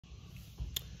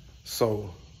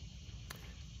So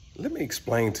let me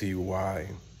explain to you why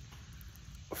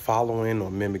following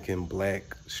or mimicking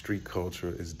Black street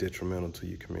culture is detrimental to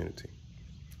your community.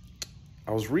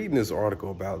 I was reading this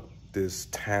article about this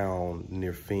town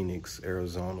near Phoenix,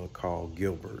 Arizona called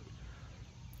Gilbert.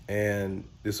 And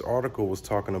this article was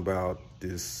talking about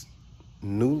this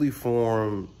newly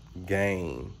formed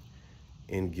gang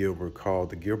in Gilbert called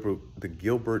the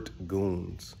Gilbert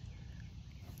Goons.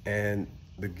 And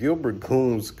the Gilbert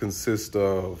Goons consist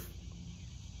of,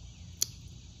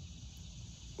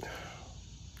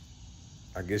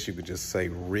 I guess you could just say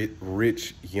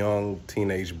rich young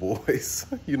teenage boys.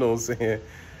 You know what I'm saying?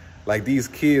 Like these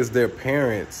kids, their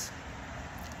parents,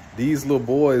 these little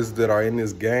boys that are in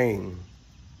this gang,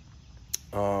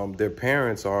 their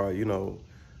parents are,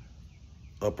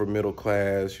 upper middle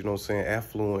class, you know what I'm saying,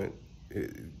 affluent.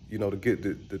 To get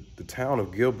the town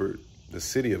of Gilbert, the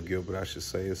city of Gilbert, I should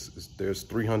say, there's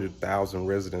 300,000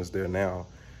 residents there now.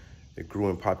 It grew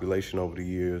in population over the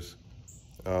years.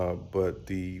 But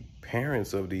the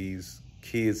parents of these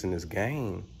kids in this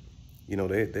gang,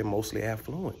 they're mostly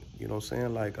affluent. You know what I'm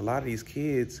saying? Like a lot of these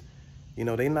kids,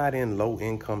 they're not in low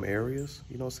income areas.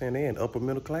 You know what I'm saying? They're in upper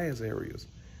middle class areas.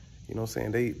 You know what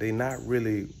I'm saying? They not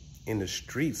really in the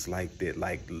streets like that,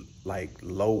 like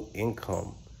low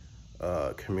income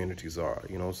communities are.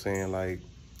 You know what I'm saying? Like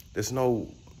there's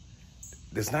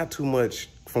not too much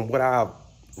from what I've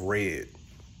read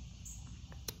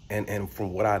and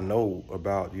from what I know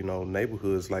about,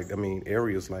 neighborhoods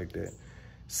areas like that,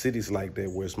 cities like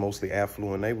that where it's mostly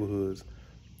affluent neighborhoods.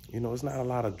 It's not a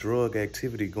lot of drug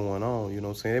activity going on. You know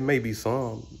what I'm saying? There may be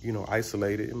some,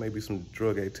 isolated. It may be some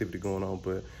drug activity going on,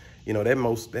 but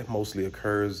that mostly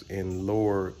occurs in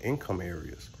lower income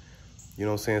areas. You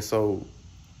know what I'm saying? So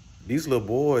these little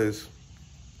boys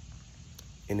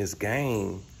in this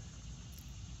gang,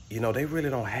 they really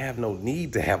don't have no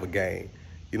need to have a gang.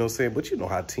 You know what I'm saying? But you know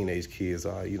how teenage kids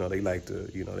are. They like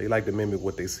to mimic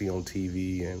what they see on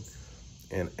TV,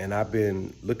 and I've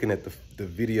been looking at the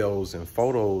videos and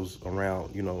photos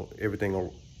around,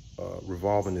 everything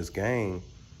revolving this gang.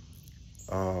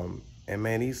 And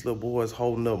man, these little boys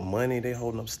holding up money, they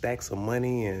holding up stacks of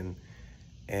money and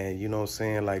you know what I'm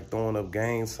saying, like throwing up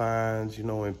gang signs,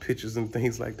 and pictures and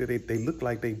things like that. They look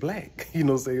like they black, you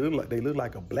know what I'm saying? They look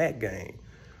like a black gang.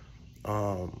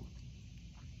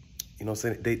 You know what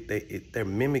I'm saying? They're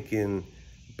mimicking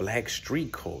Black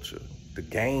street culture, the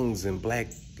gangs in Black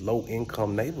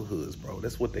low-income neighborhoods, bro.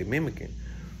 That's what they're mimicking.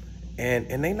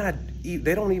 And they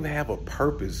don't even have a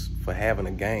purpose for having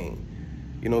a gang.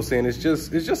 You know what I'm saying? It's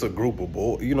just a group of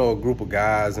boys, a group of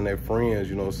guys and their friends,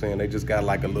 you know what I'm saying? They just got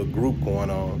like a little group going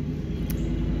on.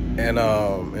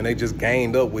 And they just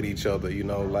ganged up with each other,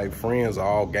 like friends are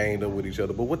all ganged up with each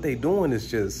other. But what they doing is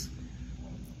just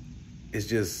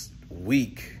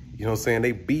weak. You know what I'm saying?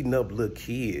 They beating up little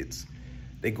kids.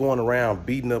 They going around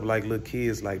beating up like little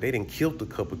kids, like they done killed a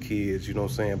couple kids, you know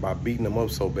what I'm saying, by beating them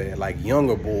up so bad, like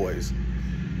younger boys.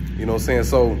 You know what I'm saying?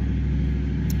 So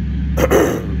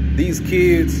these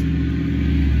kids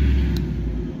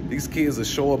will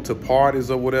show up to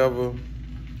parties or whatever,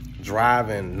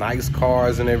 driving nice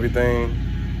cars and everything.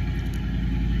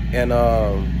 And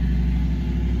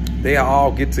they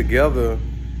all get together.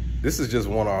 This is just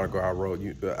one article I wrote.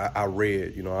 I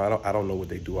read. I don't know what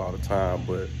they do all the time,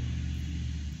 but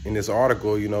in this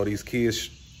article, these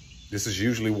kids, this is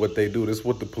usually what they do. This is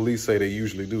what the police say they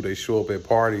usually do. They show up at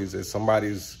parties at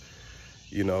somebody's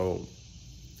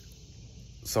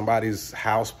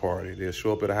house party. They'll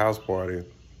show up at a house party,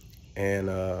 and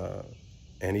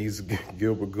these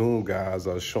Gilbert Goon guys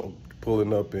are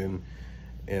pulling up in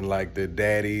like their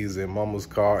daddy's and mama's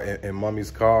car and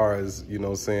mommy's cars, you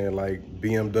know what I'm saying, like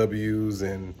BMWs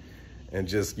and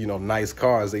just, nice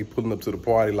cars. They pulling up to the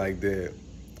party like that.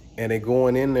 And they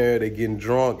going in there, they getting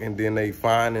drunk, and then they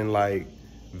finding like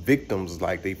victims,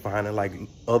 like they finding like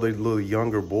other little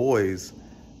younger boys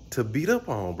to beat up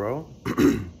on, bro.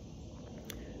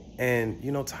 And,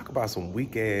 talk about some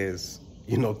weak ass,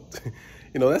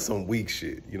 that's some weak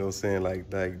shit, you know what I'm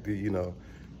saying?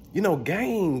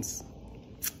 Gangs,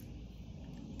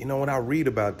 when I read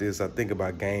about this, I think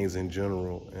about gangs in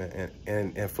general.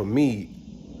 And for me,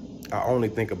 I only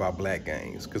think about Black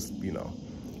gangs because,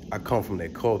 I come from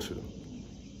that culture.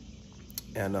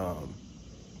 And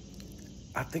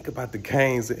I think about the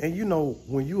gangs, and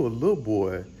when you a little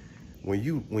boy, when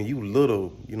you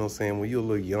little, you know what I'm saying, when you a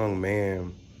little young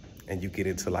man and you get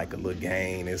into like a little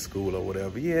gang at school or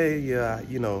whatever, yeah,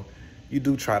 you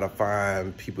do try to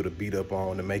find people to beat up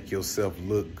on, to make yourself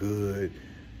look good,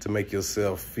 to make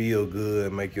yourself feel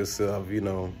good, make yourself,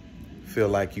 feel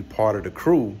like you part of the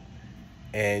crew.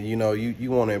 And, you know,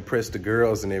 you want to impress the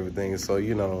girls and everything. So,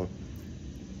 you know,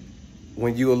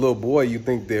 when you're a little boy, you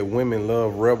think that women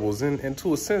love rebels. And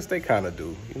to a sense, they kind of do.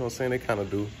 You know what I'm saying? They kind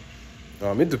of do.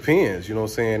 It depends, you know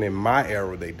what I'm saying? In my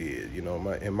era, they did. You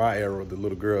know, in my era, the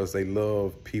little girls, they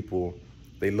love people.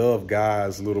 They love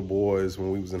guys, little boys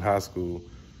when we was in high school.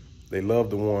 They loved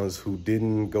the ones who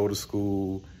didn't go to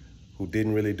school, who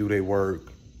didn't really do their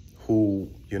work, who,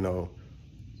 you know,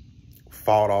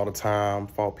 fought all the time,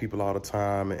 fought people all the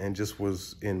time, and just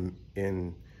was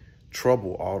in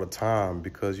trouble all the time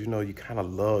because, you know, you kind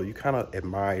of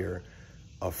admire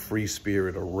a free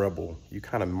spirit, a rebel. You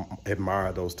kind of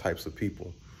admire those types of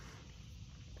people.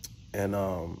 And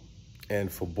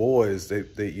for boys,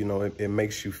 they you know, it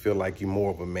makes you feel like you're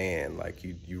more of a man, like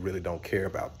you really don't care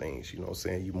about things, you know what I'm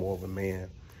saying? You're more of a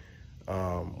man,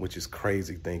 which is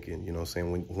crazy thinking, you know what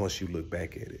I'm saying, once you look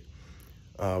back at it.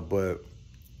 But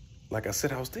like I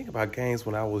said, I was thinking about gangs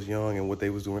when I was young and what they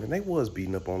was doing, and they was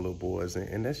beating up on little boys,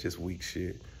 and that's just weak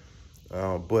shit.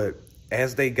 But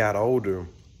as they got older,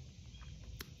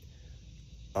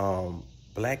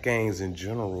 black gangs in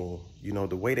general, you know,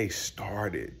 the way they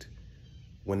started,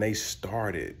 when they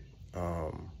started,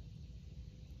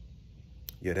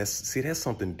 yeah, that's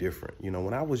something different. You know,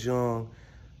 when I was young,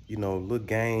 you know, little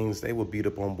gangs, they would beat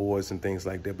up on boys and things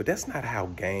like that, but that's not how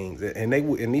gangs, and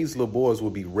these little boys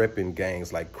would be repping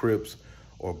gangs like Crips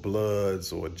or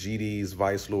Bloods or GDs,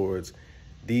 Vice Lords.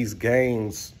 These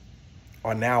gangs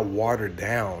are now watered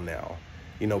down now.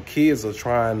 You know, kids are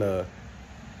trying to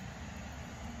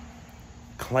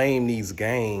claim these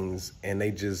gangs, and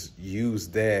they just use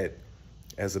that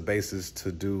as a basis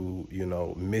to do, you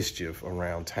know, mischief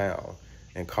around town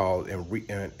and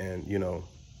you know,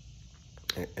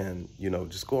 and you know,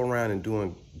 just go around and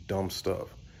doing dumb stuff.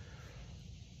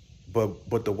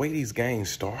 But the way these gangs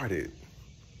started,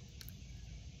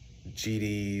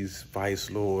 GDs, Vice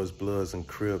Lords, Bloods, and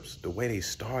Crips, the way they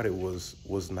started was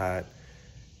not.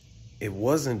 It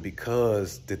wasn't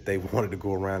because that they wanted to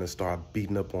go around and start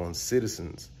beating up on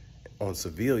citizens, on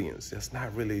civilians. That's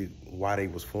not really why they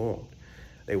was formed.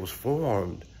 They was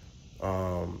formed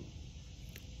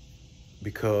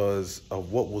because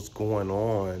of what was going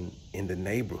on in the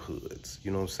neighborhoods.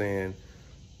 You know what I'm saying?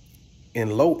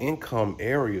 In low-income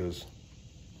areas,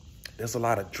 there's a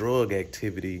lot of drug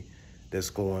activity that's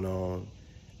going on,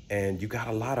 and you got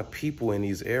a lot of people in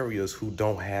these areas who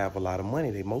don't have a lot of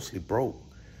money. They mostly broke.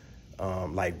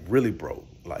 Like really broke,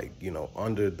 like, you know,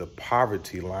 under the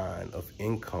poverty line of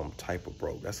income type of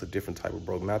broke. That's a different type of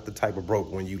broke, not the type of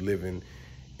broke when you living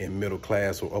in middle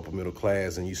class or upper middle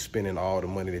class and you spending all the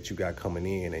money that you got coming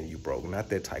in and you broke. Not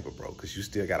that type of broke, because you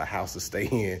still got a house to stay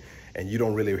in and you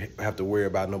don't really have to worry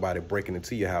about nobody breaking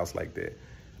into your house like that.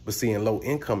 But see, in low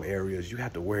income areas, you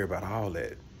have to worry about all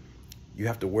that. You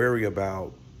have to worry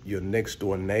about your next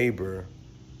door neighbor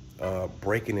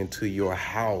breaking into your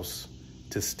house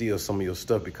to steal some of your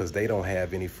stuff because they don't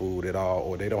have any food at all,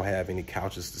 or they don't have any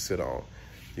couches to sit on.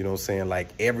 You know what I'm saying? Like,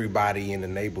 everybody in the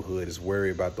neighborhood is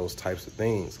worried about those types of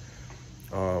things.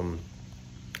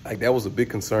 Like, that was a big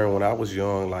concern when I was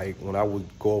young. Like, when I would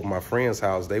go over my friend's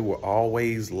house, they were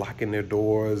always locking their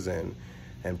doors and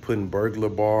putting burglar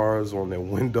bars on their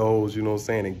windows, you know what I'm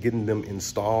saying, and getting them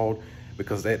installed,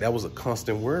 because that was a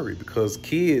constant worry, because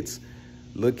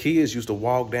little kids used to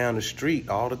walk down the street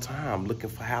all the time looking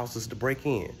for houses to break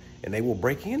in, and they will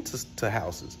break into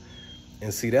houses.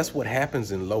 And see, that's what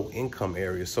happens in low income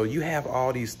areas. So you have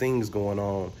all these things going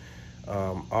on,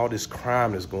 all this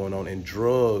crime that's going on, and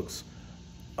drugs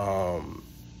are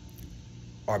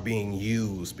being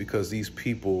used because these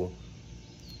people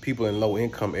in low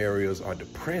income areas are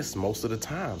depressed most of the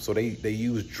time. So they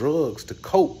use drugs to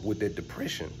cope with their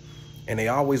depression, and they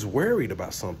always worried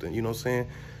about something, you know what I'm saying?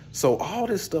 So all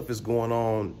this stuff is going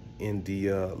on in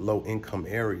the low income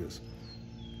areas.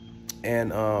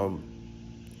 And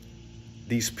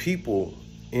these people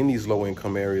in these low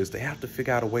income areas, they have to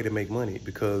figure out a way to make money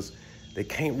because they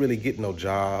can't really get no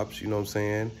jobs, you know what I'm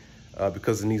saying?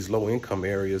 Because in these low income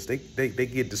areas, they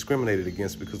get discriminated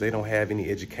against because they don't have any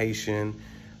education.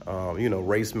 You know,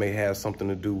 race may have something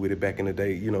to do with it back in the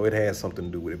day. You know, it has something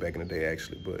to do with it back in the day,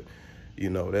 actually. But, you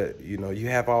know, you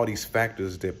have all these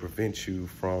factors that prevent you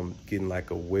from getting like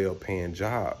a well-paying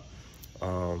job.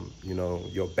 You know,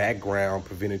 your background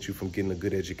prevented you from getting a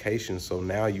good education. So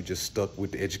now you just stuck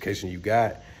with the education you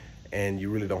got, and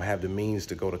you really don't have the means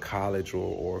to go to college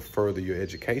or further your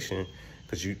education,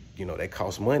 because you know, that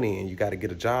costs money, and you got to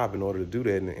get a job in order to do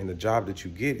that. And the job that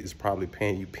you get is probably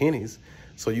paying you pennies.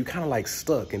 So you kind of like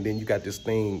stuck. And then you got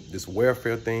this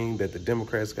welfare thing that the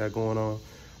Democrats got going on,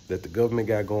 that the government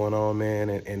got going on, man.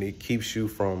 And it keeps you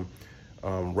from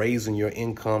raising your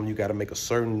income. You got to make a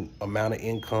certain amount of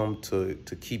income to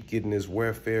keep getting this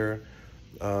welfare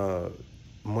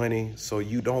money. So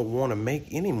you don't want to make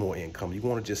any more income. You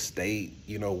want to just stay,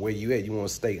 where you at. You want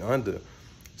to stay under.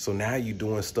 So now you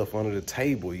doing stuff under the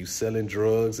table. You selling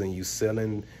drugs and you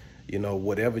selling,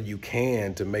 whatever you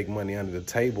can to make money under the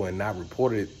table and not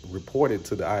report it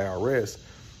to the IRS.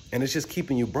 And it's just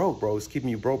keeping you broke, bro. It's keeping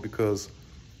you broke because,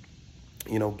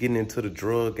 getting into the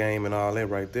drug game and all that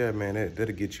right there, man,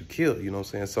 that'll get you killed. You know what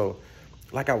I'm saying? So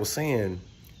like I was saying,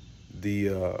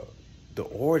 the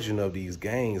origin of these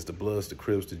gangs, the Bloods, the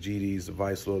Crips, the GDs, the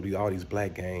Vice Lords, all these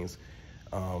black gangs,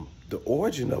 the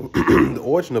origin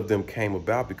of them came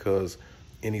about because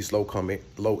in these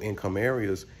low income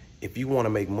areas, if you want to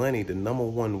make money, the number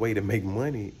one way to make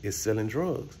money is selling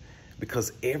drugs,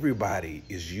 because everybody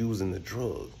is using the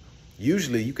drug.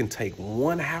 Usually you can take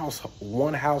one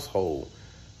household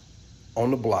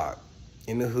on the block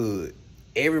in the hood,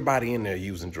 everybody in there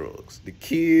using drugs. The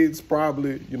kids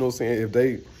probably,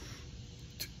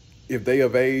 if they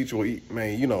of age, or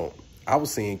man, I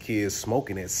was seeing kids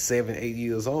smoking at 7, 8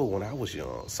 years old when I was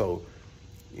young. So,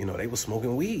 they were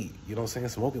smoking weed,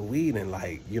 smoking weed and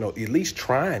at least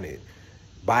trying it.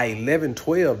 By 11,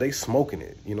 12, they smoking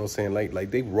it,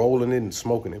 like they rolling it and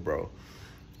smoking it, bro.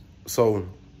 So,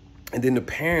 and then the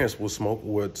parents were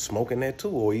smoking that too,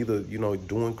 or either,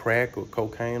 doing crack or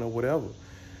cocaine or whatever.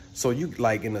 So you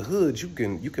in the hood, you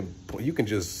can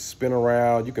just spin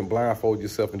around, you can blindfold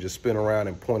yourself and just spin around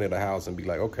and point at a house and be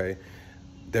like, okay,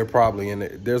 they're probably in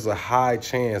there. There's a high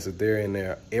chance that they're in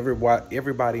there.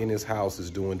 Everybody in this house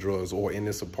is doing drugs, or in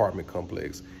this apartment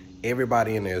complex,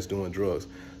 everybody in there is doing drugs.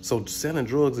 So selling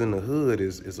drugs in the hood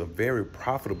is a very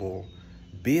profitable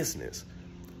business.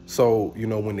 So,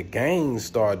 when the gangs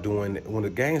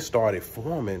started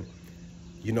forming,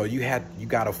 you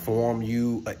got to form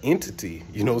you an entity,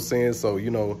 So,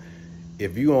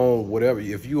 if you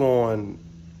on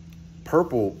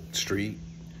Purple Street,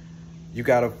 you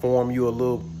got to form you a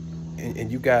little, and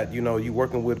you got, you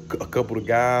working with a couple of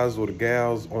guys or the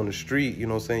gals on the street,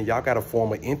 Y'all got to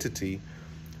form an entity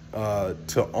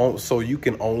so you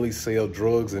can only sell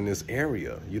drugs in this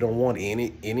area. You don't want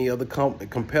any other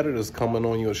competitors coming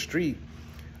on your street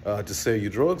to sell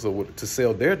your drugs or to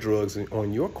sell their drugs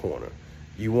on your corner.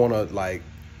 You want to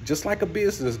just like a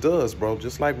business does, bro,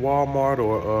 just like Walmart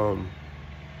or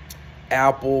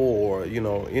Apple or,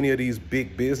 any of these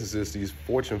big businesses, these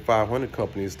Fortune 500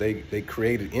 companies, they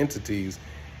created entities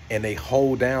and they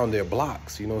hold down their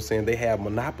blocks. They have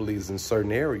monopolies in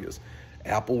certain areas.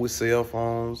 Apple with cell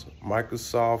phones,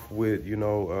 Microsoft with,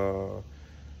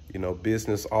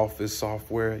 business office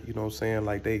software,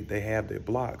 like they have their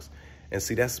blocks. And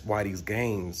see, that's why these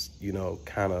gangs,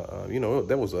 kind of,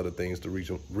 there was other things, the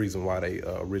reason why they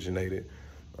originated.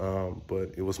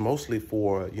 But it was mostly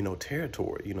for,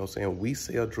 territory, we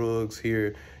sell drugs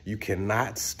here. You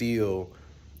cannot steal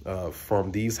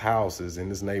from these houses in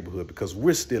this neighborhood because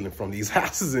we're stealing from these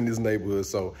houses in this neighborhood.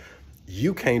 So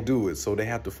you can't do it. So they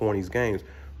have to form these gangs.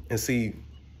 And see,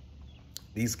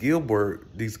 these Gilbert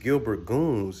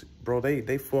Goons, bro,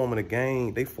 they forming a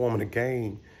gang. They forming a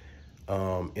gang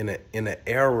in an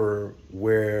era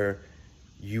where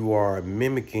you are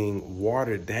mimicking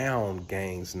watered down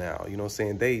gangs now.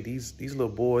 These little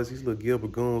boys, these little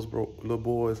Gilbert Goons, bro, little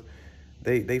boys,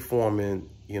 they forming,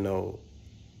 the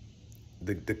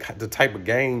type of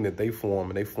gang that they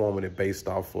form, and they forming it based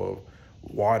off of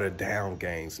watered down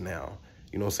gangs now.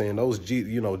 Those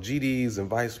GDs and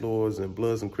Vice Lords and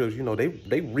Bloods and Crips,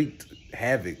 they wreaked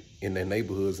havoc in their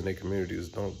neighborhoods and their communities.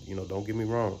 Don't get me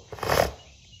wrong.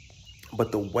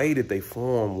 But the way that they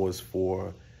formed was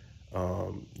for,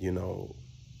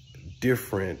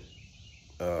 different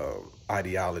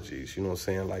ideologies.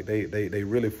 Like they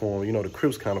really formed. The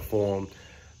Crips kind of formed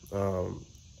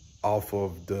off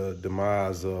of the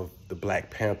demise of the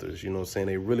Black Panthers.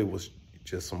 They really was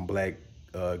just some black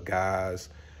guys,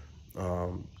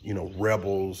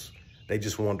 rebels. They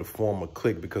just wanted to form a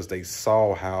clique because they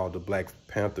saw how the Black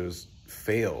Panthers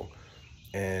fell.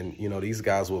 And, these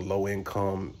guys were low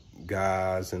income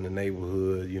guys in the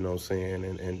neighborhood,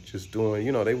 and just doing,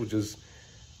 they were just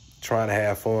trying to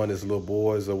have fun as little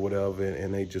boys or whatever.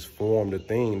 And they just formed a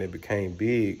thing that became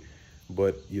big.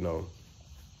 But,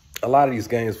 a lot of these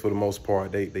gangs, for the most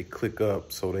part, they click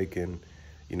up so they can,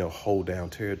 hold down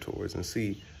territories. And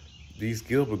see, these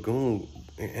Gilbert Goon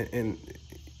and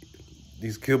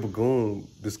this Gilbert Goon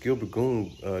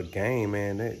gang,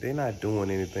 man, they're not doing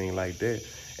anything like that.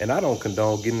 And I don't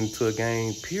condone getting into a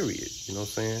gang, period.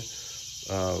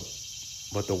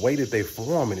 But the way that they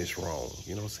forming is wrong.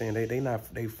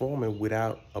 They forming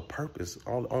without a purpose.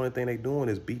 Only thing they doing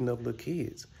is beating up little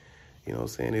kids. You know what I'm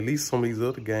saying? At least some of these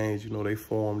other gangs, you know, they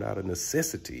formed out of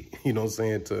necessity, you know what I'm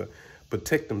saying, to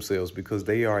protect themselves because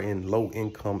they are in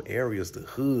low-income areas, the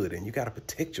hood, and you got to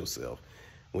protect yourself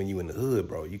when you in the hood,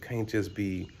 bro. You can't just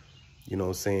be, you know what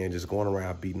I'm saying, just going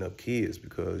around beating up kids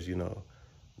because, you know,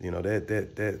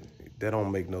 that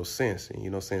don't make no sense. And, you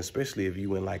know what I'm saying, especially if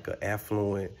you in like an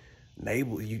affluent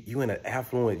neighbor, you in an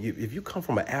affluent, if you come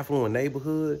from an affluent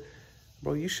neighborhood,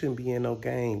 bro, you shouldn't be in no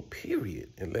gang, period,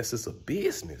 unless it's a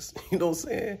business. You know what I'm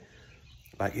saying?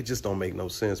 Like, it just don't make no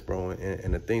sense, bro.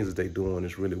 And the things that they doing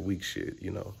is really weak shit,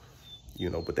 you know.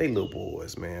 But they little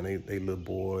boys, man. They little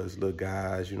boys, little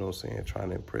guys, you know what I'm saying, trying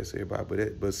to impress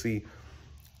everybody. But see,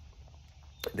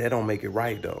 that don't make it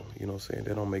right, though. You know what I'm saying?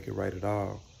 That don't make it right at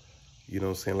all. You know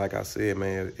what I'm saying? Like I said,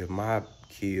 man, if my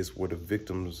kids were the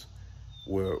victims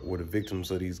were the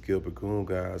victims of these Gilbert Goon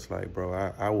guys, like, bro,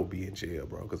 I would be in jail,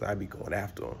 bro, because I'd be going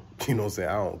after them. You know what I'm saying?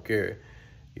 I don't care.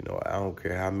 You know, I don't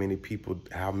care how many people,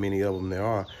 how many of them there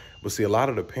are. But see, a lot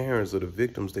of the parents of the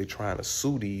victims, they trying to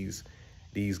sue these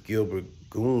Gilbert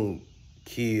Goon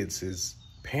kids as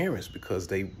parents because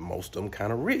most of them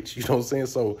kind of rich. You know what I'm saying?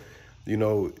 So, you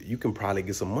know, you can probably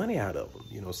get some money out of them.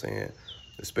 You know what I'm saying?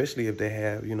 Especially if they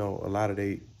have, you know, a lot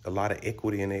of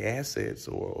equity in their assets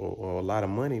or a lot of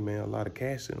money, man, a lot of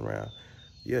cash sitting around.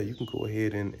 Yeah, you can go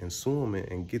ahead and sue them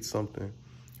and get something.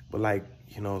 But like,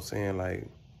 you know what I'm saying, like,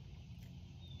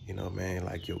 you know, man,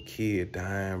 like your kid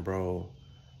dying, bro,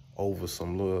 over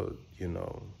some little, you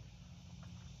know,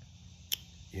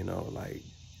 like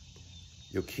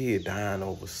your kid dying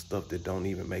over stuff that don't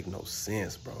even make no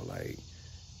sense, bro. Like,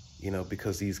 you know,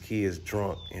 because these kids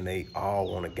drunk and they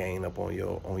all want to gang up on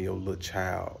your little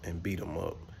child and beat them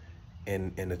up.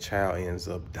 And the child ends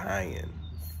up dying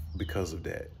because of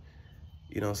that.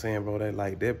 You know what I'm saying, bro?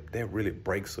 That really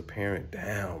breaks a parent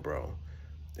down, bro.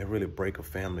 That really break a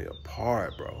family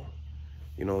apart, bro.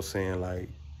 You know what I'm saying? Like,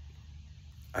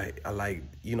 I like,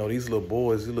 you know, these little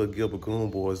boys, these little Gilbert Goon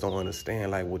boys don't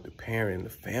understand, like, what the parent and the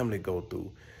family go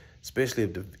through,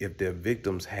 especially if their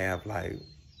victims have, like,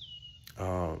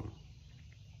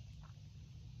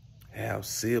 have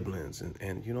siblings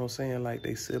and you know what I'm saying, like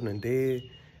they sibling dead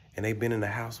and they been in the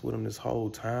house with them this whole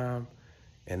time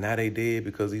and now they dead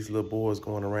because these little boys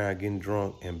going around getting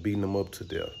drunk and beating them up to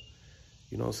death.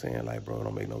 You know what I'm saying? Like, bro, it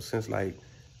don't make no sense. Like,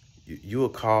 you'll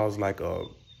cause like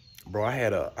bro, I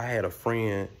had a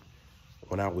friend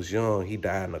when I was young, he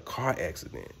died in a car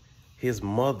accident. His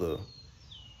mother,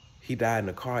 he died in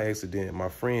a car accident. My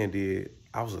friend did.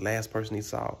 I was the last person he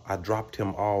saw. I dropped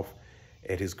him off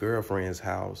at his girlfriend's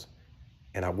house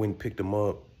and I went and picked him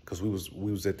up because we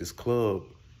was at this club.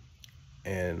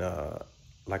 And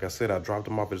like I said, I dropped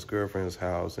him off at his girlfriend's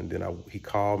house and then he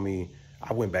called me.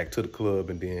 I went back to the club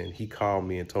and then he called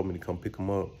me and told me to come pick him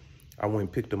up. I went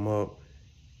and picked him up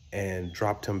and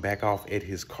dropped him back off at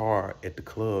his car at the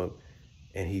club.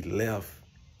 And he left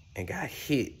and got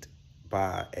hit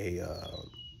by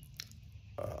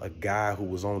a guy who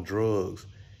was on drugs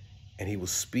and he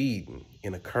was speeding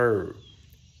in a curve.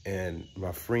 And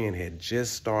my friend had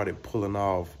just started pulling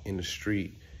off in the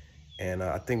street. And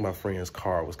I think my friend's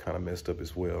car was kind of messed up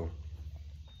as well.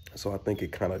 So I think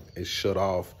it shut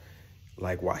off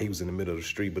like while he was in the middle of the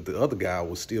street. But the other guy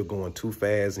was still going too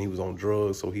fast and he was on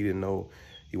drugs. So he didn't know,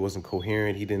 he wasn't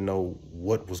coherent. He didn't know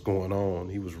what was going on.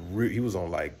 He was on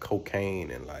like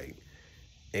cocaine and like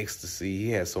ecstasy.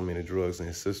 He had so many drugs in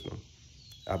his system,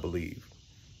 I believe.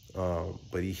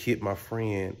 But he hit my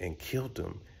friend and killed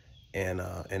him. And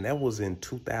that was in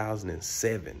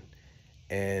 2007.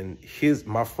 And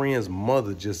my friend's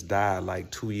mother just died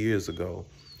like 2 years ago.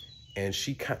 And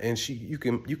you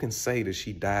can say that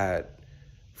she died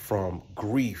from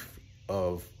grief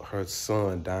of her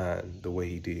son dying the way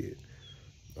he did.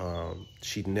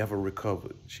 She never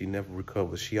recovered. She never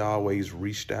recovered. She always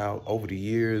reached out over the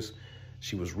years.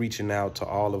 She was reaching out to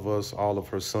all of us, all of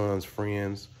her son's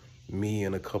friends, me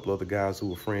and a couple other guys who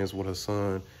were friends with her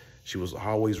son. She was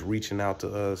always reaching out to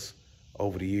us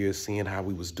over the years, seeing how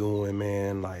we was doing,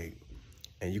 man. Like,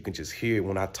 and you can just hear it.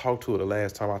 When I talked to her the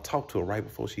last time, I talked to her right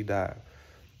before she died.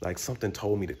 Like, something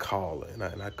told me to call her,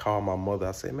 and I called my mother.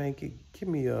 I said, man, give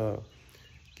me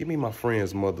my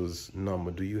friend's mother's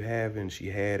number. Do you have it? And she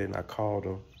had it, and I called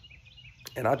her.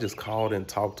 And I just called and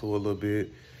talked to her a little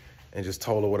bit and just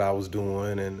told her what I was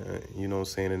doing and, you know what I'm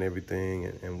saying, and everything,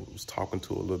 and was talking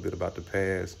to her a little bit about the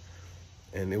past.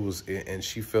 And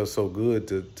she felt so good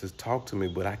to talk to me,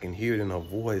 but I can hear it in her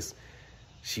voice.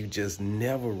 She just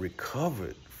never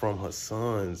recovered from her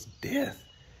son's death.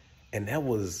 And that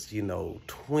was, you know,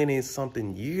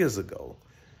 20-something years ago.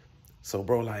 So,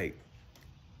 bro, like,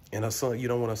 And her son, you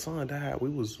know, when her son died, we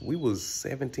was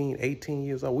 17, 18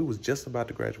 years old. We was just about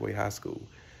to graduate high school.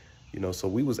 You know, so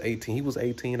we was 18. He was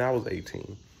 18, I was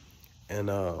 18. And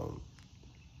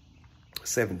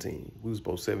 17. We was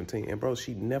both 17. And bro,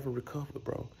 she never recovered,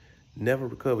 bro. Never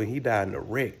recovered. He died in a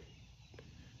wreck.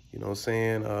 You know what I'm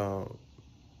saying?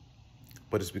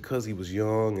 But it's because he was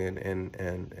young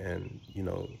and you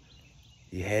know,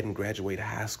 he hadn't graduated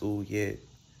high school yet.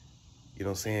 You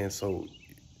know what I'm saying? So,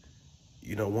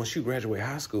 you know, once you graduate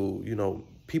high school, you know,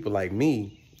 people like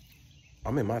me,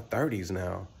 I'm in my 30s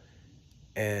now.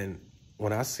 And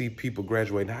when I see people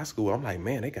graduating high school, I'm like,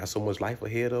 man, they got so much life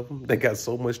ahead of them. They got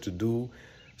so much to do,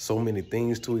 so many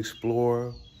things to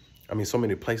explore. I mean, so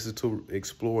many places to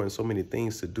explore and so many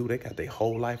things to do. They got their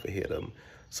whole life ahead of them.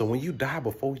 So when you die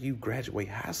before you graduate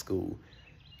high school,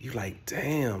 you're like,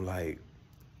 damn, like,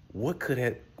 what could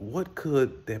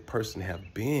that person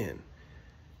have been?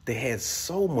 They had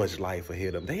so much life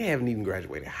ahead of them. They haven't even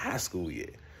graduated high school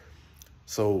yet.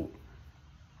 So,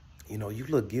 you know, you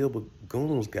little Gilbert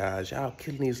Goons guys, y'all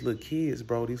killing these little kids,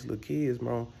 bro. These little kids,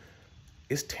 bro,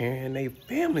 it's tearing their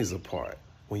families apart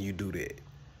when you do that.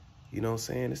 You know what I'm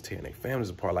saying? It's tearing their families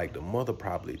apart. Like the mother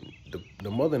probably,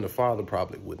 the mother and the father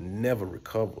probably would never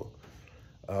recover.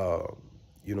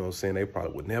 You know what I'm saying? They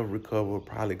probably would never recover,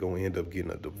 probably gonna end up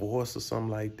getting a divorce or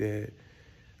something like that.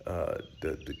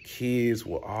 The kids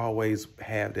will always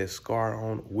have that scar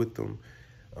on with them.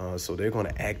 So they're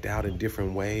gonna act out in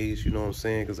different ways, you know what I'm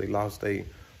saying? Because they lost they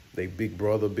big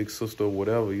brother, big sister, or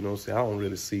whatever, you know what I'm saying? I don't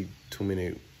really see too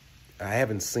many. I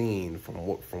haven't seen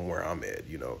from where I'm at,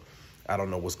 you know. I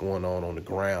don't know what's going on the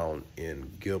ground in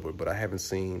Gilbert, but I haven't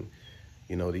seen,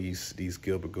 you know, these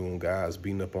Gilbert Goon guys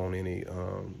beating up on any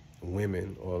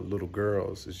women or little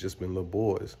girls. It's just been little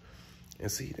boys.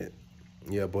 And see that,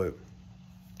 yeah, but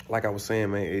like I was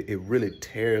saying, man, it really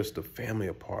tears the family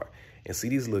apart. And see,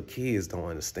 these little kids don't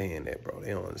understand that, bro.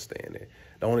 They don't understand that.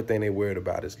 The only thing they worried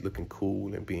about is looking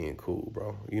cool and being cool,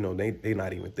 bro. You know, they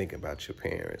not even thinking about your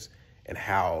parents and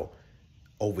how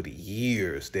over the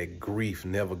years that grief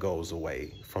never goes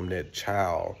away from that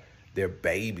child, their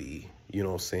baby, you know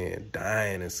what I'm saying,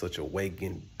 dying in such a way,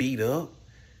 getting beat up.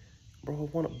 Bro,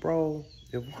 if one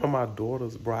of my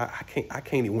daughters, bro, I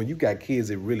can't even, when you got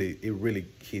kids, it really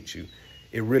hits you.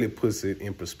 It really puts it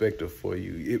in perspective for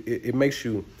you. It makes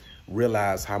you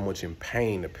realize how much in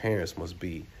pain the parents must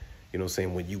be, you know what I'm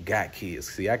saying, when you got kids.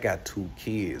 See, I got 2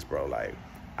 kids, bro. Like,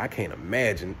 I can't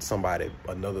imagine some more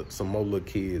little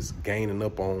kids gaining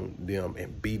up on them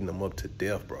and beating them up to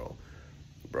death, bro.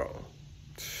 Bro,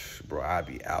 I'd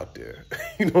be out there.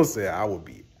 You know what I'm saying? I would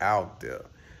be out there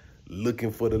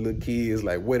looking for the little kids,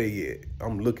 like, where they at?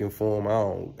 I'm looking for them.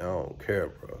 I don't care,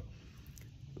 bro.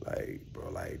 Like,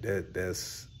 bro, like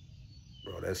that's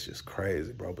just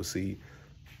crazy, bro. But see,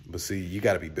 you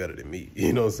gotta be better than me.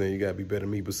 You know what I'm saying? You gotta be better than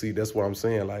me. But see, that's what I'm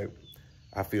saying. Like,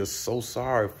 I feel so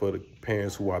sorry for the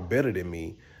parents who are better than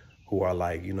me, who are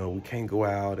like, you know, we can't go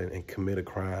out and commit a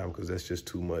crime because that's just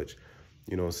too much.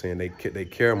 You know what I'm saying? They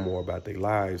care more about their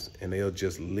lives and they'll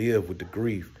just live with the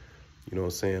grief. You know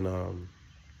what I'm saying?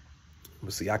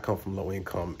 But see, I come from low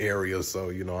income areas, so,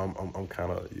 you know, I'm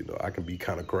kind of, you know, I can be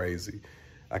kind of crazy.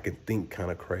 I can think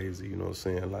kind of crazy, you know what I'm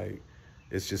saying? Like,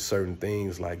 it's just certain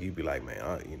things, like, you be like,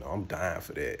 man, you know, I'm dying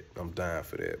for that. I'm dying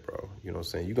for that, bro. You know what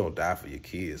I'm saying? You're going to die for your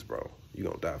kids, bro. You're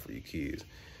going to die for your kids.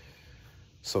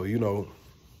 So, you know,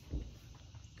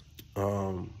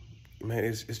 man,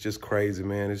 it's just crazy,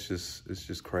 man. It's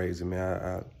just crazy,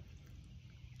 man.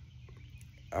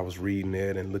 I was reading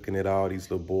that and looking at all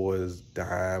these little boys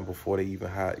dying before they even,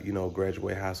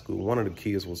 graduate high school. One of the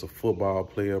kids was a football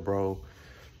player, bro,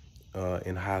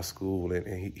 in high school,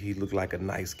 and he looked like a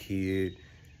nice kid,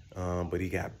 but he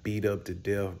got beat up to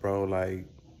death, bro, like,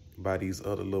 by these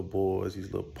other little boys, these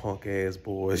little punk-ass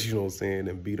boys, you know what I'm saying,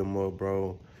 and beat them up,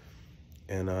 bro.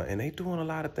 And they doing a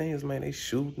lot of things, man. They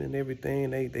shooting and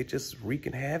everything. They just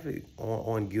wreaking havoc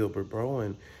on Gilbert, bro.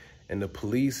 And the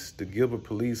police, the Gilbert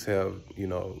police have, you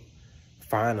know,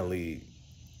 finally,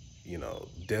 you know,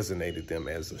 designated them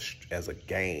as a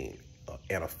gang,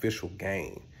 an official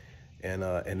gang. And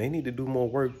they need to do more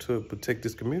work to protect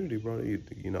this community, bro.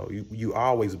 You know, you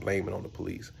always blame it on the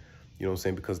police. You know what I'm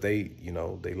saying? Because they, you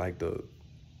know, they like the,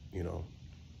 you know,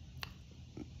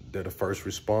 they're the first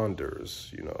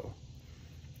responders, you know.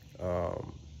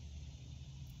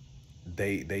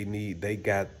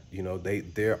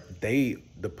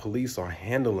 The police are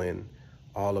handling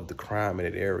all of the crime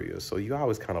in that area. So you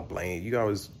always kind of blame, you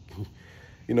always,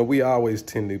 you know, we always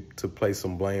tend to place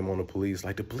some blame on the police.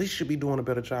 Like, the police should be doing a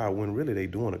better job, when really they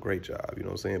doing a great job. You know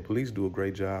what I'm saying? Police do a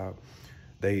great job.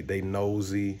 They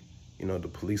nosy, you know, the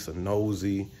police are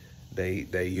nosy. They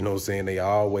you know what I'm saying, they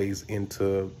always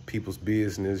into people's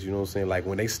business, you know what I'm saying? Like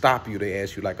when they stop you, they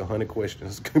ask you like 100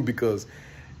 questions because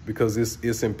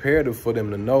it's imperative for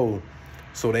them to know,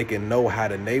 so they can know how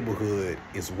the neighborhood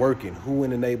is working, who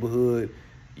in the neighborhood,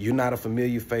 you're not a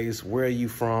familiar face, where are you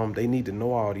from? They need to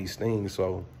know all these things.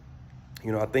 So,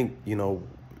 you know, I think, you know,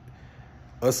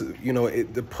 us, you know,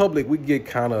 the public, we get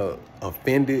kind of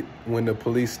offended when the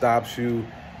police stops you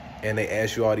and they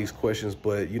ask you all these questions.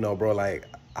 But, you know, bro, like,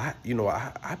 I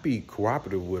be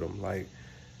cooperative with them. Like,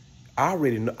 I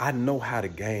already know, I know how the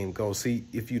game goes. See,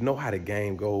 if you know how the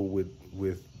game go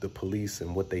with the police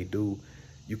and what they do,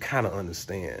 you kind of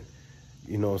understand.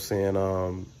 You know what I'm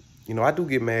saying? You know, I do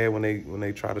get mad when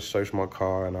they try to search my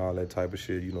car and all that type of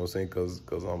shit. You know what I'm saying?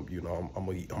 Cause I'm, you know,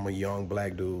 I'm a young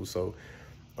black dude. So,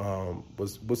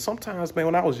 but sometimes, man,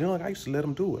 when I was young, I used to let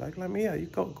them do it. Like, me, yeah, you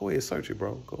go ahead, search it,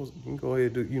 bro. Go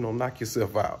ahead, do, you know, knock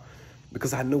yourself out,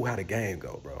 because I knew how the game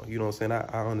go, bro. You know what I'm saying?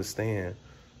 I understand,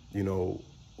 you know,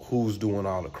 who's doing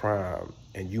all the crime,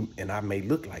 and I may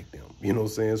look like them. You know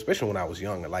what I'm saying? Especially when I was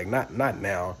younger. Like, not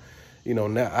now. You know,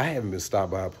 now I haven't been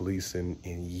stopped by police in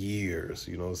years,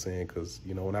 you know what I'm saying? Because,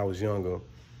 you know, when I was younger,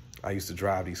 I used to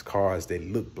drive these cars that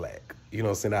looked black. You know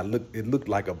what I'm saying? It looked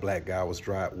like a black guy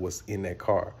was in that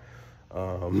car.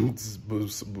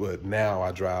 But now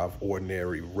I drive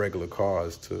ordinary, regular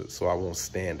cars so I won't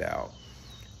stand out.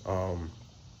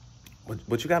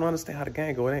 But you gotta understand how the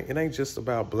game go. It ain't just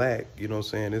about black, you know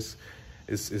what I'm saying?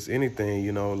 It's anything,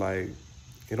 you know, like,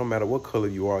 it don't matter what color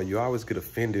you are, you always get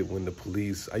offended when the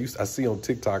police, I see on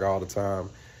TikTok all the time,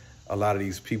 a lot of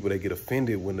these people, they get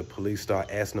offended when the police start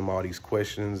asking them all these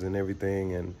questions and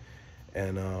everything, and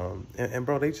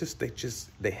bro,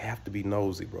 they have to be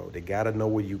nosy, bro. They gotta know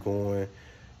where you're going,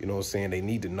 you know what I'm saying? They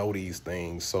need to know these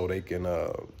things so they can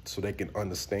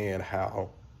understand how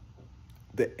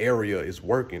the area is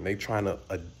working. They trying to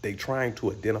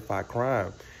identify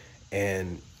crime,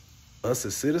 and us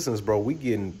as citizens, bro, we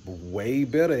getting way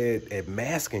better at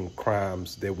masking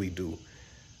crimes that we do.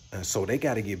 And so they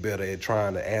got to get better at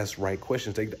trying to ask right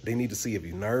questions. They need to see if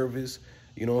you're nervous.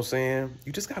 You know what I'm saying?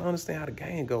 You just got to understand how the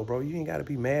game go, bro. You ain't got to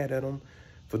be mad at them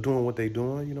for doing what they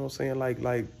doing. You know what I'm saying?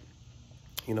 Like,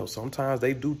 you know, sometimes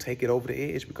they do take it over the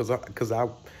edge, because I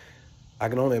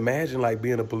can only imagine, like,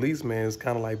 being a policeman is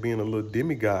kind of like being a little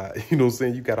demigod. You know what I'm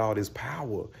saying? You got all this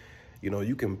power. You know,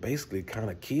 you can basically kind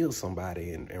of kill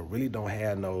somebody and really don't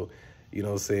have no, you know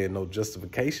what I'm saying, no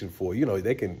justification for it. You know,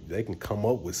 they can come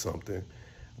up with something,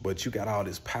 but you got all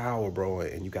this power, bro,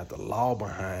 and you got the law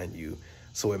behind you.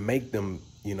 So it make them,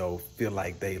 you know, feel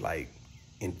like they like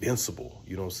invincible.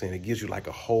 You know what I'm saying? It gives you like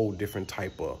a whole different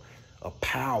type of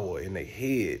power in their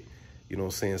head. You know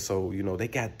what I'm saying? So, you know, they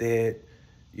got that.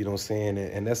 You know what I'm saying?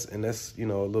 And that's, you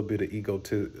know, a little bit of ego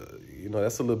you know,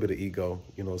 that's a little bit of ego,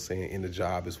 you know what I'm saying, in the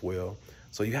job as well.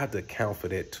 So you have to account for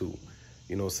that too.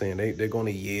 You know what I'm saying? They're going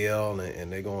to yell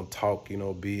and they're going to talk, you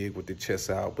know, big with their chests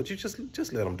out, but you just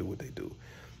let them do what they do.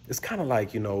 It's kind of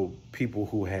like, you know, people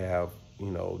who have,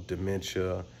 you know,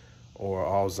 dementia or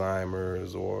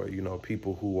Alzheimer's, or, you know,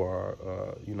 people who are,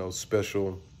 you know,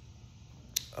 special,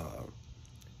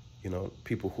 you know,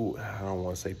 people who, I don't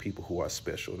want to say people who are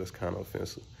special, that's kind of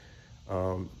offensive.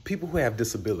 People who have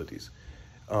disabilities,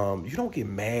 you don't get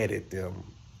mad at them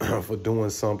for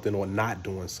doing something or not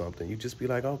doing something. You just be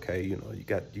like, okay, you know,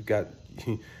 you got,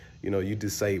 you know, you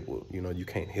disabled, you know, you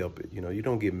can't help it. You know, you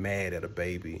don't get mad at a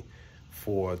baby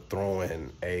for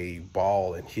throwing a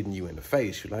ball and hitting you in the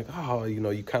face. You're like, oh, you know,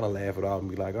 you kind of laugh it off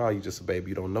and be like, oh, you're just a baby,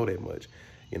 you don't know that much.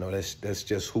 You know, that's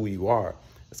just who you are.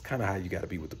 That's kind of how you got to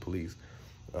be with the police.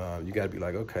 You got to be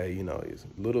like, okay, you know, he's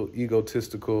a little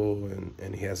egotistical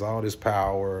and he has all this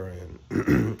power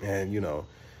and and you know,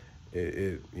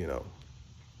 you know,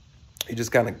 you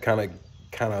just kind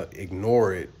of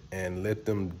ignore it and let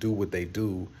them do what they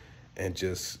do, and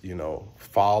just, you know,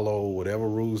 follow whatever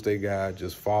rules they got.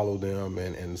 Just follow them,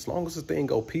 and as long as the thing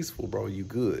go peaceful, bro, you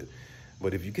good.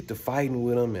 But if you get to fighting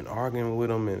with them and arguing with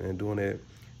them and doing that,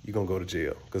 you're gonna go to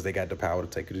jail, because they got the power to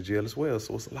take you to jail as well.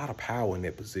 So it's a lot of power in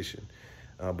that position.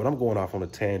 But I'm going off on a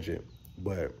tangent.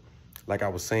 But like I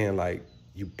was saying, like,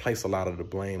 you place a lot of the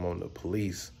blame on the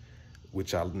police,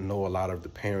 which I know a lot of the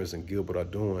parents in Gilbert are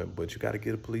doing, but you got to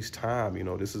give the police time. You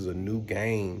know, this is a new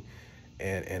gang,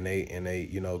 and they,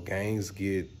 you know, gangs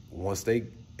get, once they,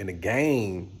 in a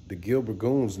gang, the Gilbert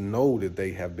Goons know that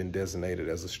they have been designated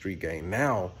as a street gang.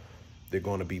 Now they're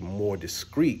going to be more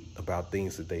discreet about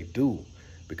things that they do,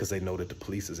 because they know that the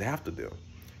police is after them.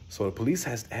 So the police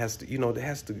has to, you know, there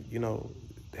has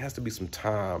to be some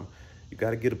time, You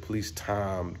got to get the police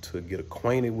time to get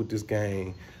acquainted with this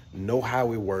gang, know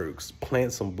how it works,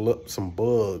 plant some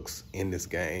bugs in this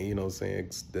gang. You know what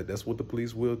I'm saying? That's what the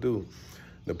police will do.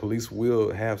 The police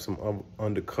will have some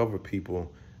undercover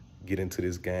people get into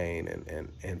this gang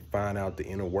and find out the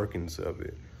inner workings of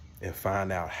it, and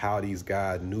find out how these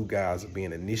new guys are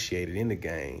being initiated in the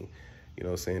gang. You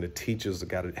know what I'm saying? The teachers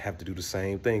have to do the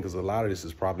same thing, because a lot of this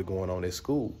is probably going on at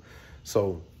school.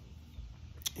 So,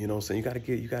 you know what I'm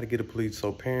saying, you gotta get the police.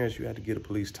 So parents, you got to get the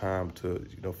police time to,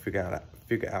 you know, figure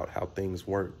out how things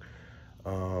work.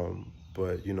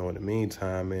 But you know, in the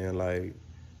meantime, man, like,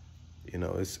 you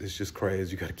know, it's just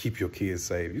crazy. You got to keep your kids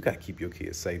safe. You got to keep your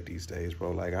kids safe these days,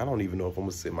 bro. Like, I don't even know if I'm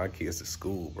gonna send my kids to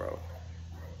school, bro.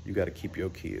 You got to keep your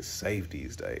kids safe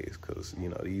these days, because, you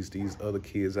know, these other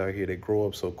kids out here, they grow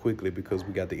up so quickly because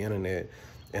we got the internet,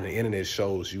 and the internet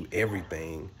shows you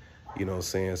everything. You know what I'm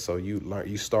saying? So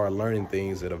you start learning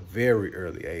things at a very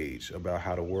early age about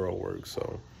how the world works.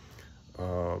 So,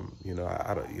 you know,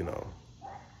 I don't, you know,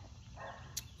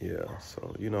 yeah.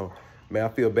 So, you know, man, I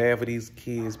feel bad for these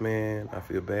kids, man. I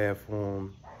feel bad for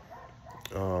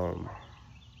them.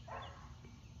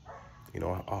 You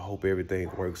know, I hope everything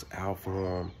works out for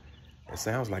them. It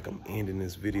sounds like I'm ending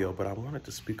this video, but I wanted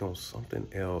to speak on something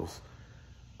else.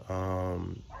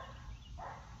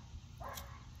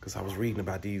 Because I was reading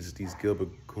about these Gilbert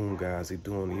Goons guys. They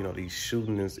doing, you know, these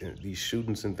shootings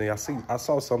and things. I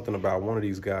saw something about one of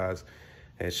these guys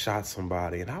had shot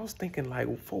somebody, and I was thinking, like,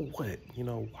 well, for what? You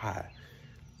know, why?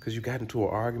 Because you got into an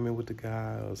argument with the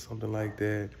guy or something like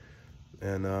that.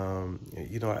 And,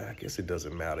 you know, I guess it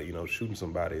doesn't matter. You know, shooting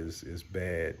somebody is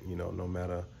bad, you know, no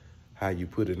matter how you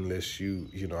put it, unless you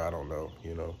know, I don't know,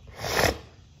 you know,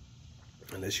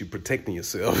 unless you're protecting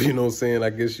yourself, you know what I'm saying? I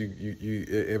guess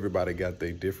everybody got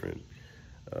their different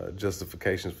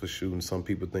justifications for shooting. Some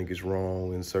people think it's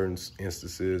wrong in certain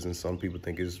instances, and some people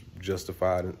think it's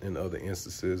justified in other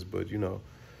instances. But, you know,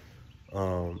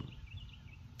 I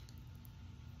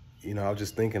was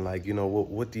just thinking, like, you know,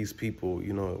 what these people,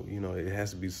 you know, it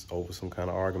has to be over some kind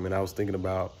of argument. I was thinking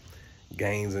about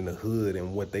gangs in the hood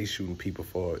and what they shooting people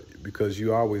for, because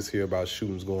you always hear about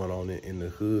shootings going on in the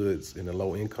hoods, in the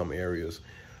low-income areas.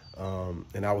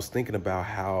 And I was thinking about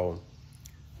how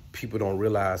people don't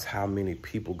realize how many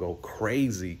people go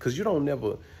crazy, because you don't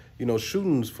never, you know,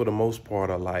 shootings for the most part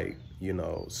are like, you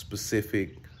know,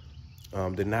 specific.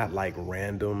 They're not like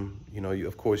random. You know,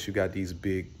 of course, you got these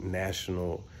big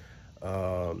national,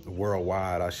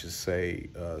 worldwide, I should say,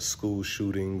 school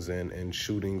shootings and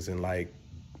shootings in like,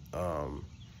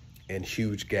 in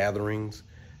huge gatherings,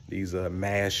 these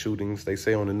mass shootings they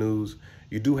say on the news.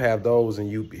 You do have those, and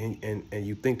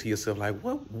you think to yourself, like,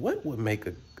 what would make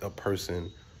a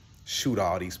person shoot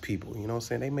all these people? You know what I'm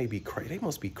saying? They may be crazy. They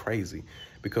must be crazy,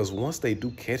 because once they do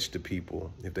catch the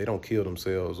people, if they don't kill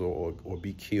themselves or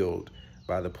be killed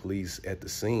by the police at the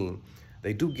scene,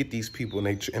 they do get these people,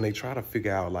 and they try to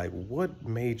figure out, like, what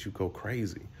made you go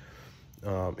crazy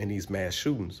in these mass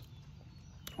shootings.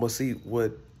 Well, see,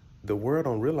 what the world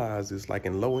don't realize is, like,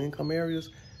 in low-income areas,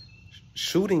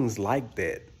 shootings like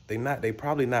that, they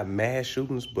probably not mass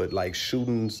shootings, but like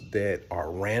shootings that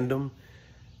are random,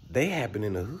 they happen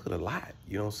in the hood a lot.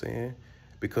 You know what I'm saying?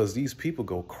 Because these people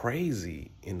go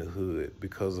crazy in the hood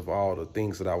because of all the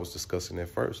things that I was discussing at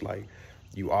first. Like,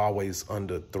 you always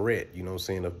under threat, you know what I'm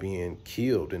saying, of being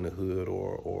killed in the hood,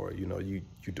 or you know, you're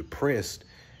depressed.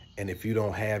 And if you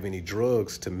don't have any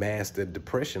drugs to mask that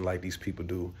depression like these people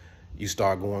do, you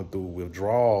start going through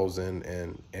withdrawals and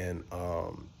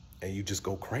you just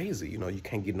go crazy. You know, you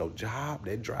can't get no job,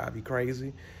 that drive you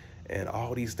crazy, and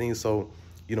all these things. So,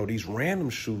 you know, these random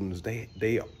shootings,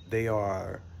 they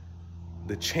are,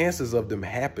 the chances of them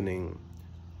happening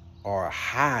are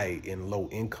high in low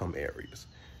income areas.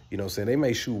 You know what I'm saying? They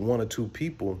may shoot one or two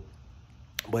people,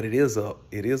 but it is a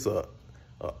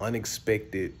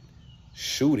unexpected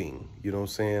shooting. You know what I'm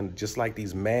saying? Just like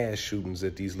these mass shootings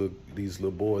that these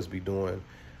little boys be doing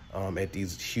at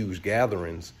these huge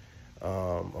gatherings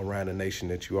around the nation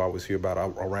that you always hear about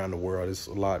around the world. It's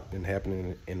a lot been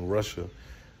happening in Russia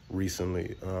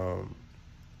recently.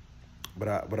 But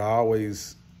I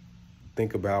always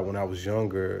think about when I was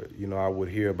younger, you know, I would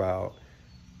hear about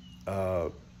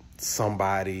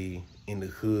somebody in the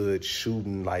hood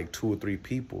shooting like 2 or 3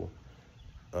 people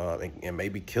and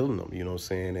maybe killing them, you know what I'm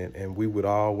saying? And we would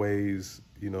always,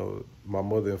 you know, my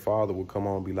mother and father would come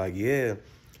on and be like, yeah,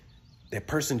 that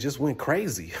person just went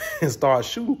crazy and started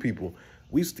shooting people.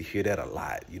 We used to hear that a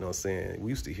lot, you know what I'm saying?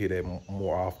 We used to hear that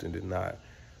more often than not.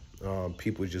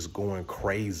 People just going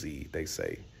crazy, they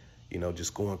say, you know,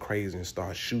 just going crazy and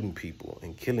start shooting people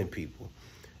and killing people.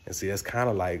 And see, that's kind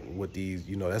of like what these,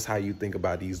 that's how you think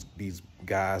about these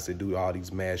guys that do all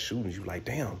these mass shootings. You like,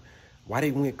 damn, why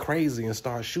they went crazy and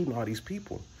started shooting all these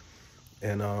people?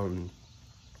 And I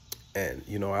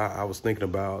was thinking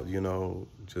about,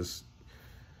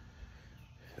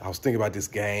 I was thinking about this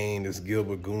gang, this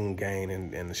Gilbert Goon gang,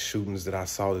 and the shootings that I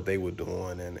saw that they were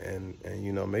doing,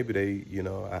 and maybe they,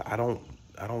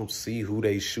 I don't see who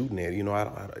they shooting at.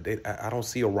 I don't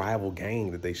see a rival gang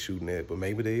that they shooting at, but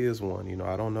maybe there is one.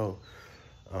 I don't know.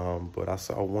 But I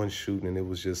saw one shooting, and it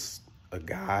was just a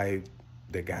guy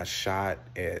that got shot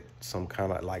at some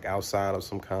kind of, like, outside of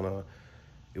some kind of,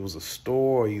 it was a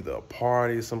store, either a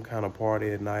party, some kind of party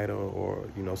at night, or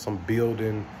some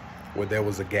building where there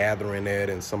was a gathering at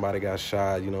and somebody got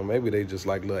shot. Maybe they just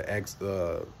like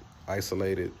little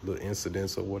isolated little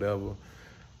incidents or whatever.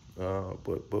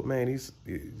 But man,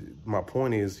 my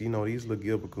point is, these little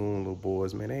Gilbert Goon little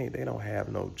boys, man, they don't have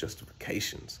no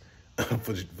justifications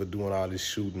for doing all this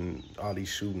shooting, all these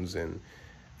shootings and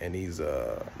these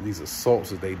assaults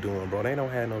that they doing, bro. They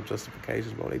don't have no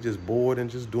justifications, bro. They just bored and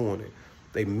just doing it.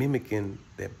 They mimicking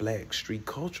that black street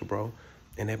culture, bro.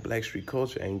 And that black street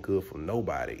culture ain't good for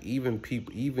nobody. Even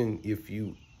if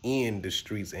you in the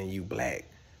streets and you black,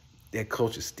 that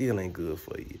culture still ain't good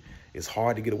for you. It's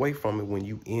hard to get away from it when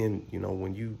you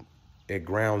when you at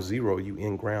ground zero, you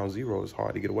in ground zero. It's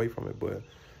hard to get away from it, but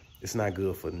it's not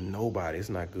good for nobody. It's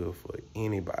not good for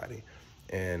anybody.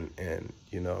 And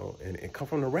it come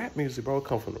from the rap music, bro. It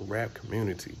come from the rap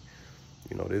community.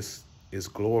 This is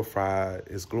glorified.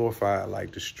 It's glorified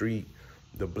like the street.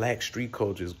 The black street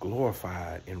culture is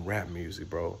glorified in rap music,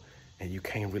 bro. And you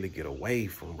can't really get away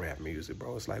from rap music,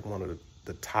 bro. It's like one of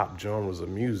the top genres of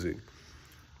music.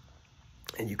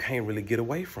 And you can't really get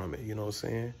away from it, you know what I'm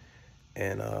saying?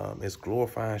 And it's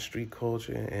glorifying street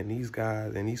culture. And these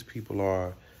guys and these people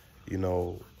are,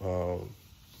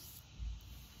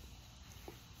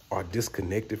 are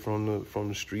disconnected from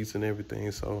the streets and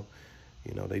everything. So,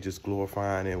 they just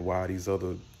glorifying it while these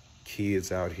other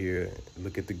kids out here,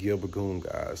 look at the Gilbert Goon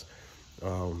guys.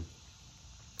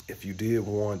 If you did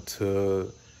want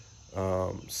to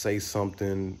say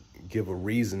something, give a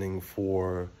reasoning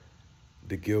for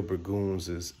the Gilbert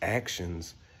Goons'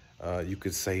 actions, you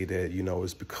could say that,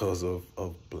 it's because of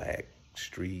black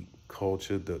street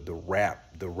culture, the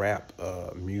rap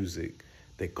music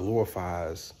that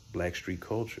glorifies black street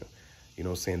culture.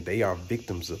 They are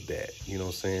victims of that.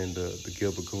 The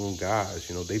Gilbert Goon guys,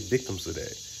 they victims of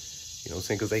that.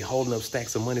 Because they holding up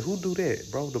stacks of money. Who do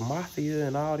that, bro? The mafia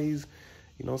and all these,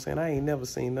 I ain't never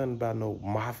seen nothing about no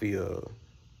mafia,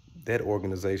 that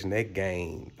organization, that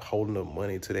gang, holding up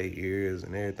money to their ears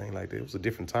and everything like that. It was a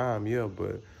different time, yeah,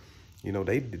 but,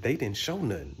 they didn't show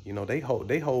nothing. They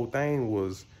whole thing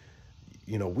was,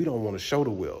 we don't want to show the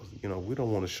wealth. We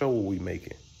don't want to show what we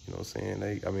making.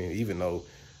 Even though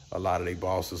a lot of their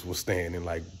bosses were staying in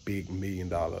like big $1 million,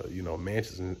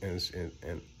 mansions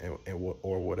and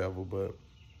or whatever,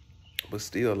 but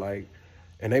still, like,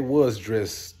 and they was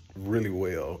dressed really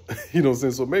well,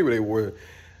 So maybe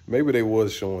they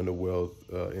was showing the wealth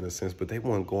in a sense, but they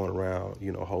weren't going around,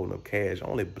 holding up cash.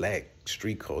 Only black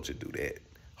street culture do that,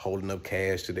 holding up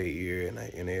cash to their ear and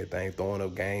everything, throwing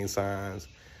up gang signs.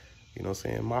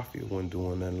 Mafia wasn't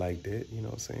doing nothing like that.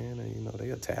 And they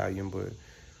Italian, but.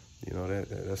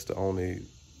 That's the only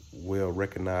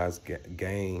well-recognized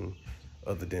gang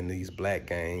other than these black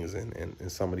gangs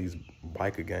and some of these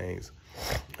biker gangs.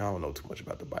 I don't know too much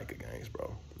about the biker gangs,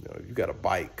 bro. If you got a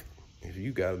bike, if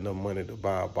you got enough money to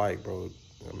buy a bike, bro,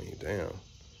 damn.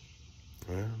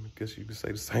 Well, I guess you could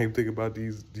say the same thing about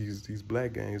these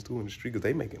black gangs too in the street, because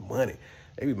they making money.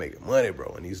 They be making money,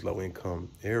 bro, in these low-income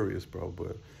areas, bro.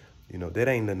 But, that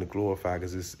ain't nothing to glorify,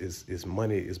 because it's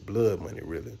money, it's blood money,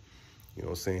 really. You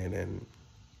know what I'm saying?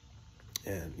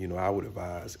 And I would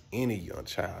advise any young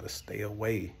child to stay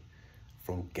away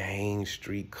from gang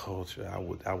street culture.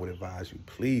 I would advise you,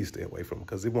 please stay away from it,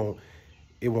 because it won't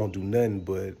do nothing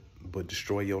but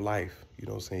destroy your life. You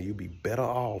know what I'm saying? You'd be better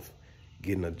off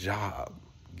getting a job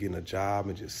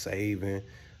and just saving,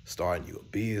 starting your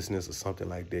business or something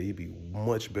like that. You'd be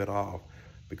much better off,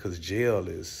 because jail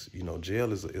is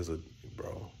a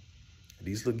bro.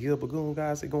 These little Gilbert Goon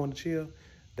guys, they going to jail.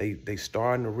 They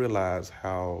starting to realize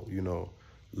how,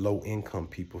 low income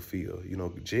people feel.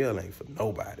 Jail ain't for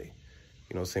nobody. You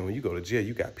know what I'm saying? When you go to jail,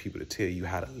 you got people to tell you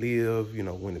how to live,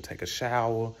 when to take a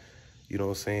shower, you know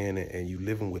what I'm saying? And you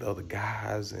living with other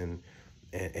guys and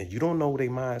you don't know their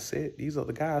mindset. These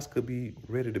other guys could be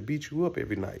ready to beat you up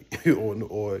every night. or you know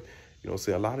what I'm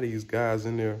saying? A lot of these guys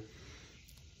in there,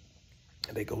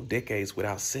 they go decades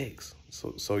without sex.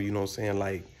 So you know what I'm saying?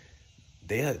 Like,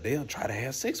 they'll try to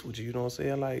have sex with you, you know what I'm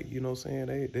saying? Like, you know what I'm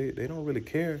saying? They don't really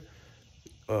care.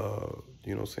 You know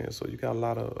what I'm saying? So you got a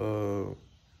lot of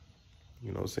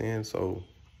you know what I'm saying? So,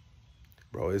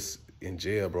 bro, it's in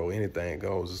jail, bro, anything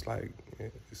goes. It's like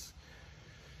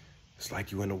it's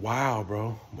like you in the wild,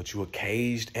 bro, but you a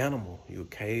caged animal. You a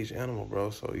caged animal,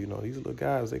 bro. So, you know, these little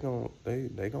guys, they gonna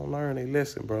learn their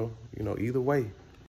lesson, bro. You know, either way.